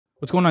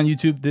What's going on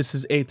YouTube? This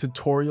is a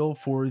tutorial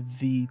for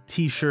the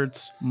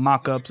t-shirts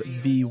Mockups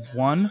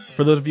v.1.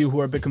 For those of you who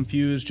are a bit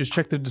confused, just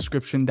check the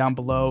description down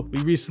below.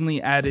 We recently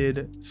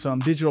added some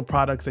digital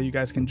products that you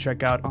guys can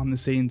check out on the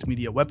Satan's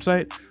Media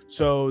website.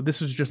 So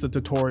this is just a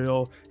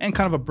tutorial and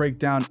kind of a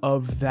breakdown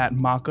of that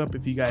mockup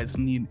if you guys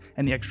need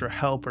any extra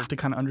help or to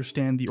kind of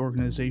understand the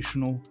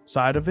organizational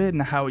side of it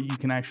and how you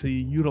can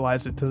actually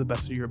utilize it to the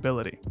best of your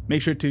ability.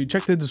 Make sure to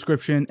check the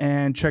description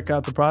and check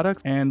out the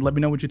products and let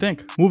me know what you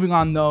think. Moving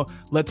on though,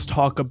 let's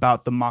talk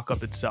about the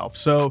mockup itself.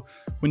 So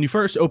when you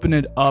first open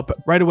it up,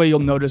 right away you'll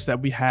notice that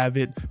we have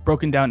it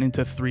broken down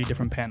into 3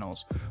 different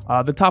panels.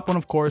 The top one,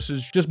 of course,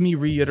 is just me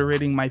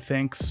reiterating my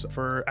thanks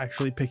for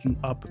actually picking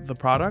up the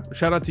product.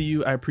 Shout out to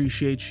you. I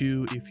appreciate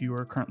you if you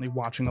are currently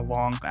watching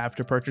along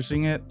after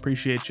purchasing it.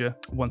 Appreciate you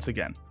once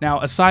again.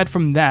 Now, aside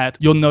from that,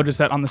 you'll notice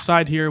that on the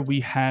side here,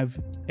 we have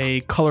a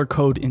color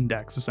code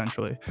index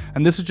essentially.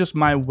 And this is just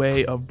my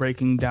way of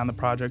breaking down the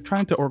project,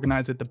 trying to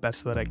organize it the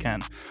best that I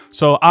can.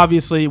 So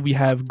obviously we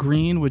have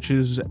green, which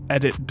is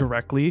edit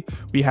directly.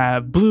 We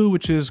have blue,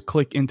 which is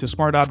click into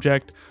smart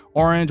object,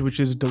 orange, which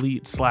is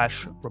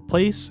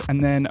delete/replace, and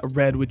then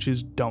red, which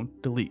is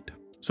don't delete.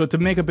 So to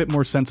make a bit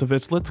more sense of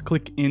it, let's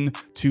click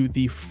into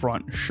the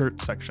front shirt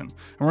section.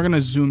 And we're going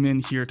to zoom in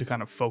here to kind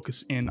of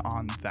focus in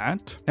on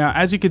that. Now,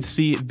 as you can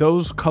see,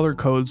 those color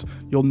codes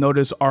you'll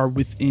notice are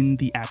within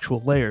the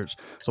actual layers.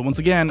 So once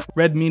again,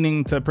 red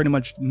meaning to pretty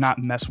much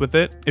not mess with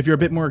it. If you're a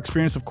bit more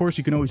experienced, of course,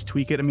 you can always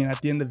tweak it. I mean, at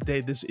the end of the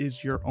day, this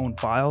is your own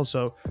file,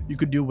 so you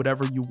could do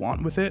whatever you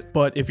want with it.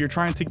 But if you're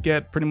trying to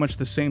get pretty much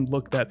the same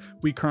look that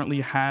we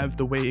currently have,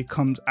 the way it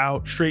comes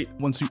out straight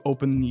once you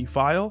open the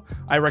file,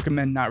 I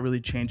recommend not really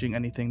changing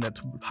anything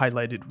that's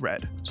highlighted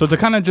red. So to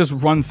kind of just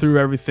run through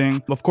everything,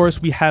 of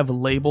course, we have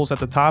labels at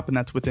the top, and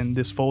that's within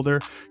this folder.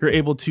 You're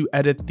able to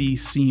edit the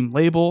seam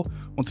label.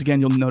 Once again,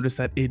 you'll notice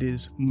that it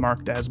is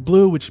marked as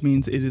blue, which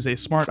means it is a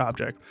smart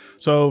object.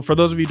 So for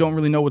those of you who don't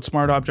really know what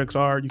smart objects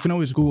are, you can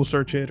always Google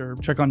search it or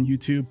check on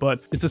YouTube,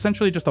 but it's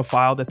essentially just a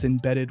file that's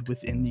embedded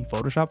within the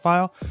Photoshop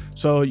file.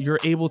 So you're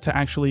able to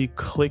actually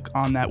click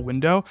on that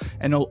window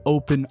and it'll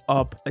open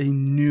up a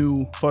new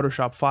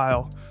Photoshop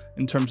file.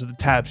 In terms of the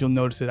tabs, you'll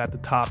notice it at the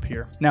top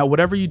here. Now,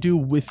 whatever you do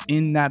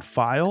within that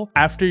file,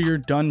 after you're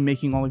done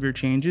making all of your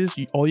changes,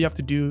 all you have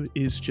to do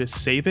is just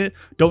save it.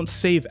 Don't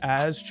save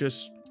as,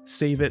 just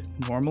save it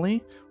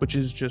normally, which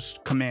is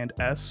just Command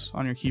S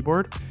on your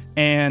keyboard.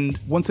 And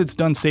once it's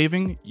done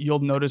saving, you'll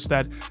notice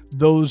that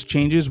those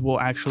changes will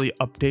actually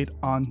update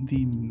on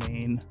the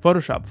main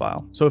Photoshop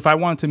file. So if I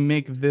wanted to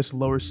make this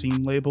lower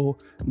seam label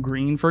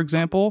green, for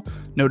example,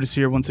 notice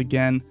here once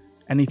again,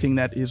 anything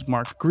that is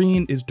marked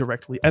green is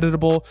directly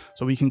editable.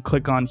 So we can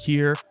click on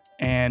here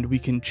and we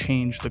can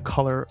change the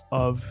color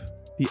of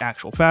the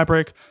actual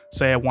fabric.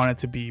 Say I want it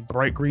to be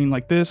bright green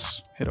like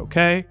this, hit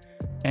OK.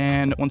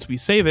 And once we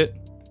save it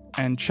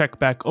and check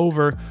back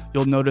over,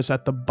 you'll notice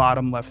at the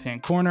bottom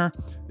left-hand corner,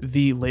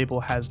 the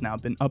label has now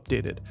been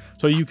updated.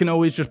 So you can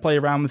always just play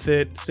around with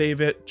it, save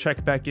it,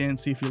 check back in,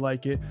 see if you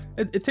like it.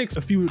 It takes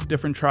a few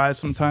different tries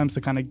sometimes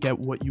to kind of get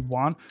what you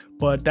want,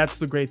 but that's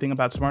the great thing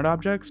about smart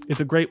objects. It's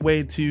a great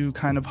way to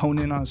kind of hone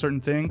in on a certain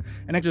thing,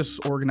 and it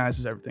just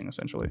organizes everything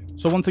essentially.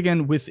 So once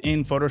again,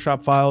 within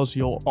Photoshop files,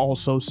 you'll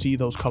also see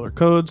those color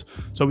codes.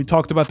 So we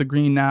talked about the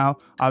green now.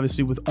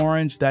 Obviously with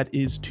orange, that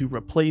is to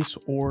replace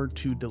or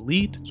to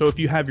delete. So if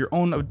you have your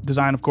own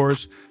design, of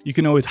course, you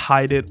can always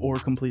hide it or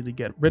completely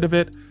get rid of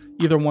it.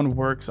 Either one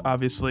works,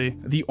 obviously.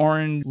 The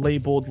orange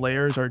labeled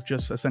layers are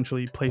just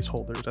essentially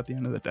placeholders at the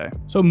end of the day.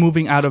 So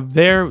moving out of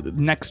there,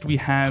 next we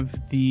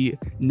have the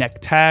neck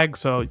tag.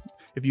 So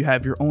if you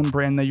have your own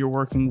brand that you're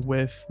working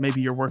with,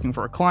 maybe you're working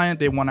for a client,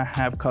 they want to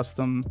have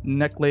custom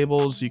neck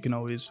labels, you can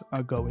always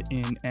go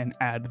in and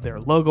add their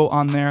logo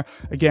on there.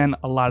 Again,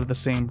 a lot of the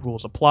same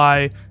rules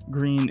apply.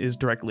 Green is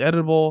directly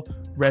editable,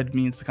 red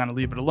means to kind of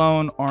leave it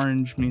alone,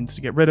 orange means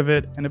to get rid of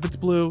it, and if it's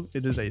blue,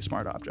 it is a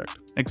smart object.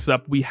 Next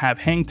up, we have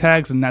hang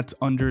tags, and that's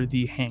under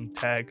the hang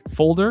tag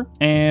folder.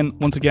 And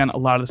once again, a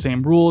lot of the same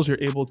rules. You're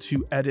able to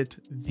edit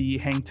the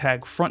hang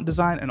tag front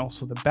design and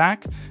also the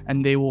back,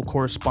 and they will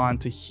correspond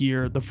to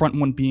here, the front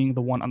one being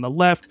the one on the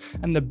left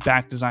and the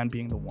back design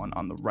being the one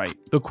on the right.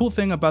 The cool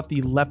thing about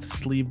the left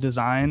sleeve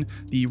design,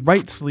 the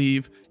right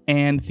sleeve,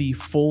 and the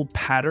full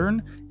pattern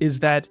is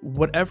that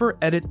whatever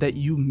edit that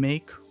you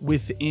make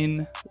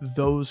within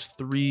those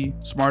 3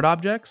 smart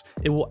objects,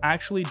 it will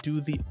actually do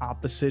the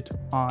opposite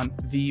on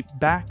the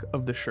back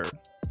of the shirt.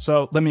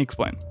 So let me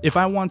explain. If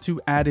I want to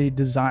add a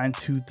design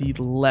to the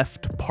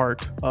left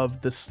part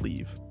of the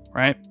sleeve,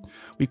 right?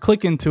 We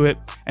click into it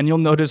and you'll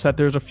notice that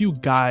there's a few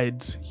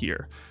guides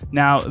here.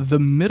 Now, the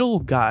middle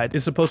guide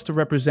is supposed to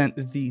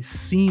represent the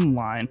seam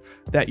line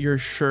that your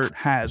shirt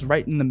has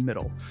right in the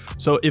middle.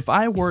 So if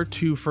I were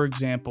to, for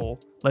example,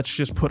 let's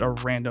just put a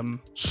random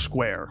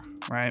square,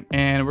 right?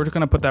 And we're just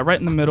gonna put that right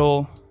in the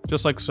middle,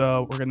 just like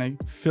so. We're gonna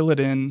fill it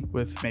in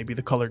with maybe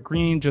the color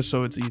green, just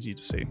so it's easy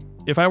to see.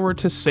 If I were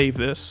to save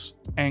this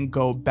and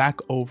go back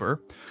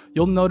over,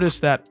 you'll notice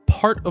that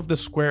part of the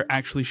square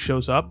actually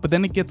shows up, but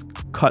then it gets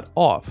cut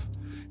off.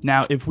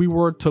 Now, if we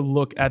were to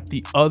look at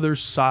the other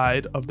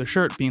side of the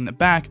shirt being the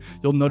back,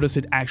 you'll notice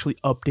it actually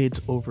updates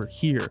over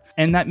here.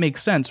 And that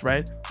makes sense,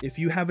 right? If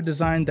you have a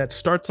design that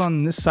starts on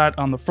this side,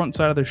 on the front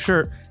side of the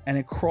shirt, and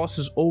it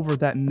crosses over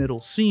that middle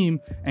seam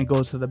and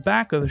goes to the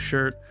back of the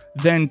shirt,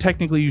 then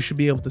technically you should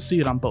be able to see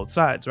it on both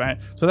sides,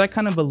 right? So that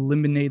kind of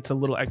eliminates a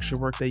little extra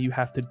work that you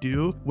have to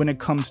do when it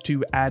comes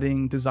to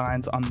adding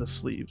designs on the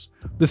sleeves.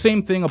 The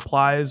same thing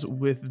applies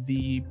with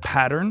the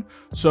pattern.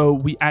 So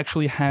we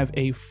actually have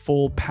a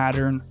full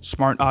pattern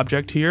smart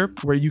object here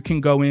where you can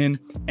go in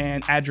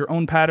and add your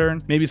own pattern.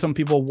 Maybe some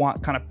people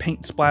want kind of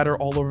paint splatter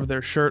all over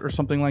their shirt or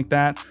something like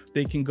that.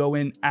 They can go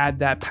in, add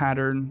that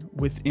pattern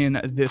within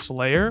this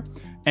layer.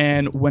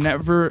 And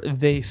whenever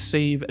they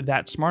save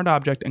that smart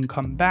object and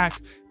come back,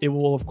 it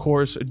will of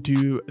course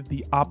do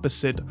the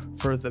opposite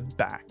for the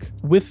back.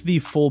 With the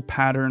full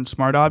pattern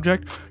smart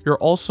object, you're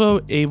also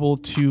able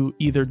to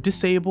either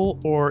disable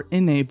or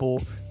enable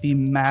the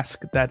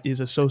mask that is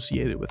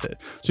associated with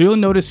it. So you'll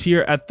notice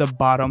here at the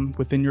bottom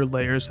within your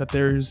layers that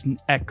there's an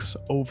X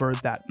over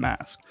that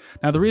mask.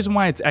 Now the reason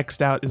why it's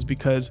X'd out is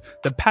because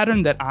the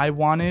pattern that I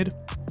wanted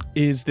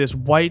is this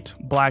white,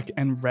 black,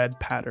 and red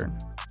pattern.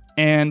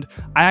 And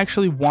I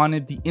actually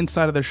wanted the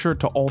inside of the shirt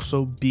to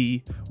also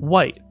be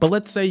white. But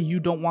let's say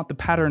you don't want the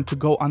pattern to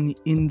go on the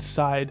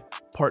inside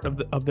part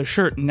of the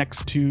shirt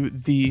next to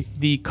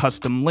the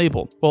custom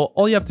label. Well,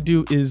 all you have to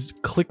do is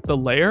click the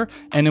layer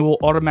and it will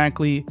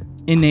automatically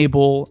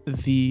enable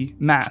the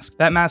mask.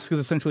 That mask is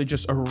essentially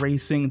just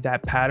erasing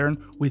that pattern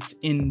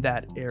within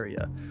that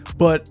area.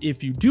 But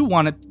if you do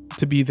want it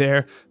to be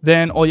there,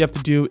 then all you have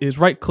to do is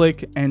right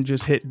click and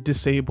just hit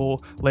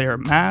disable layer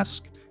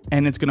mask,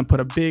 and it's going to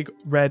put a big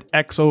red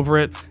X over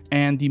it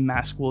and the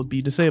mask will be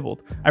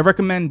disabled. I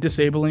recommend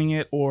disabling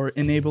it or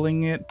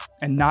enabling it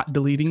and not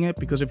deleting it,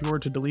 because if you were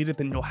to delete it,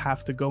 then you'll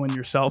have to go in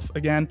yourself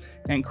again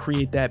and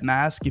create that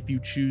mask if you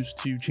choose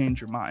to change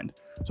your mind.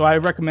 So I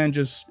recommend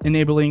just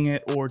enabling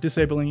it or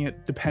disabling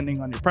it depending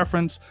on your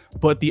preference,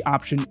 but the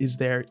option is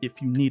there if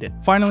you need it.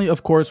 Finally,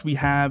 of course, we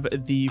have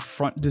the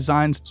front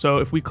designs. So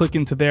if we click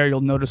into there,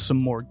 you'll notice some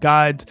more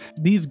guides.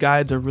 These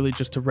guides are really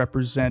just to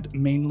represent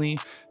mainly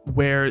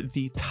where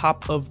the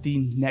top of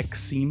the neck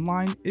seam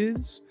line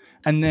is,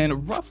 and then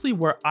roughly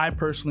where I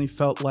personally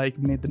felt like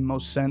made the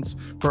most sense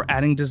for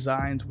adding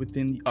designs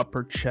within the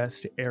upper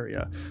chest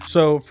area.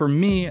 So for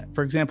me,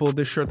 for example,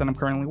 this shirt that I'm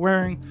currently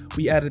wearing,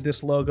 we added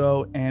this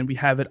logo and we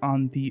have it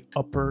on the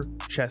upper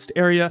chest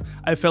area.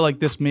 I felt like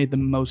this made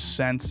the most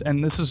sense,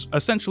 and this is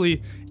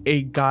essentially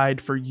a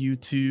guide for you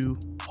to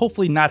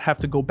hopefully not have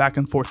to go back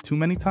and forth too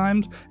many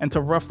times and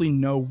to roughly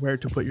know where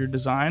to put your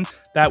design.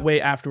 That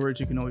way afterwards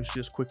you can always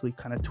just quickly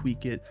kind of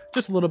tweak it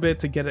just a little bit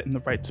to get it in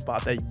the right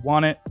spot that you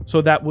want it. So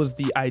that was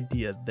the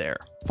idea there.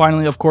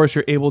 Finally, of course,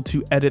 you're able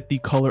to edit the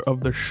color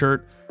of the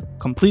shirt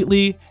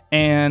completely,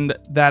 and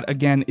that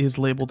again is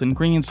labeled in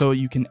green, so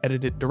you can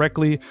edit it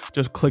directly.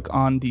 Just click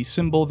on the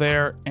symbol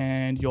there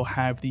and you'll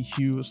have the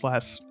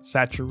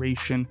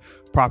hue/saturation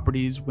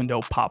properties window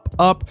pop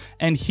up,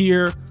 and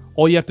here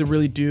all you have to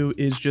really do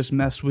is just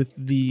mess with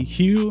the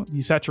hue,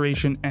 the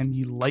saturation, and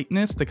the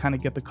lightness to kind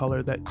of get the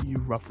color that you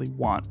roughly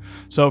want.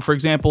 So for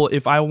example,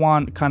 if I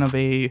want kind of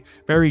a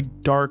very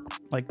dark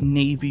like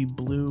navy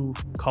blue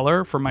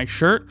color for my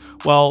shirt,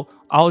 well,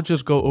 I'll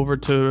just go over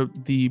to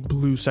the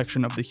blue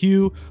section of the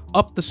hue,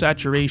 up the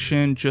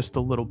saturation just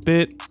a little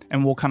bit,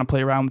 and we'll kind of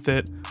play around with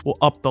it. We'll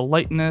up the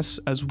lightness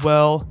as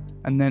well,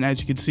 and then as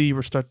you can see,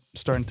 we're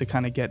starting to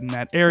kind of get in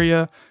that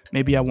area.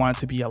 Maybe I want it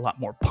to be a lot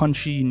more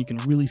punchy and you can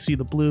really see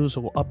the blue,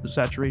 so we'll up the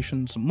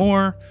saturation some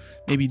more,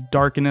 maybe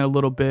darken it a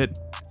little bit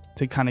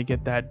to kind of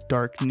get that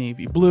dark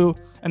navy blue.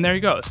 And there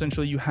you go.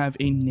 Essentially, you have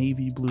a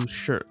navy blue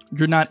shirt.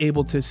 You're not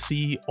able to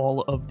see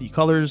all of the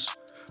colors,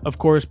 of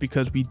course,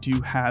 because we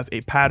do have a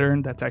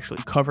pattern that's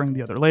actually covering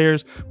the other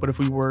layers. But if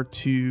we were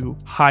to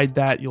hide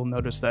that, you'll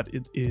notice that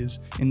it is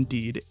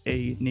indeed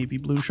a navy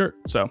blue shirt.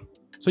 So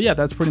yeah,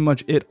 that's pretty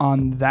much it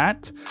on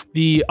that.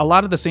 A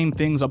lot of the same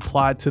things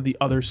apply to the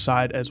other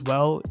side as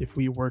well. If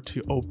we were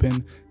to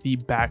open the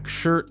back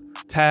shirt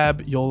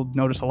tab, you'll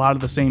notice a lot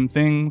of the same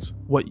things.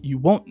 What you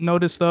won't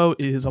notice though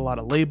is a lot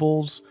of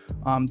labels.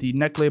 The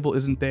neck label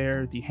isn't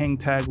there, the hang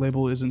tag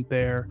label isn't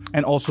there,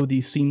 and also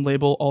the seam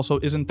label also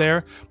isn't there,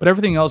 but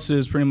everything else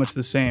is pretty much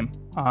the same.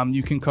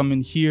 You can come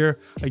in here,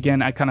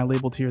 again, I kind of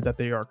labeled here that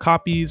they are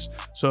copies,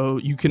 so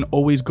you can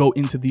always go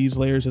into these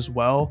layers as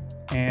well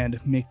and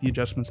make the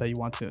adjustments that you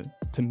want to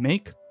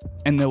make,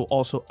 and they'll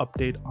also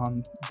update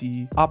on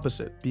the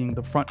opposite, being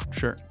the front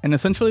shirt. And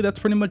essentially that's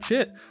pretty much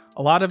it.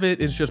 A lot of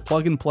it is just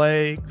plug and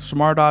play,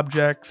 smart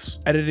objects,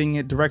 editing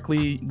it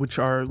directly, which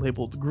are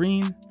labeled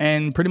green,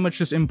 and pretty much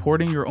just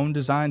importing your own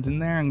designs in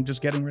there and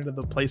just getting rid of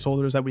the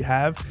placeholders that we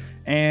have.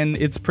 And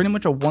it's pretty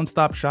much a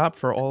one-stop shop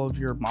for all of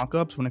your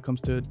mock-ups when it comes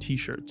to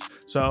t-shirts.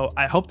 So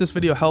I hope this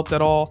video helped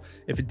at all.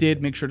 If it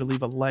did, make sure to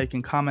leave a like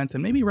and comment,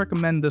 and maybe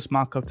recommend this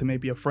mock-up to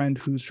maybe a friend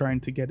who's trying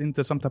to get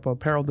into some type of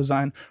apparel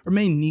design or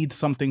may need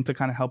something something to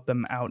kind of help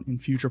them out in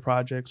future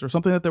projects or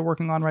something that they're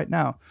working on right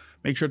now,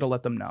 make sure to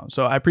let them know.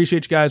 So I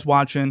appreciate you guys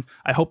watching.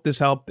 I hope this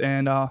helped,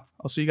 and I'll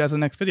see you guys in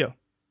the next video.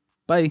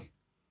 Bye.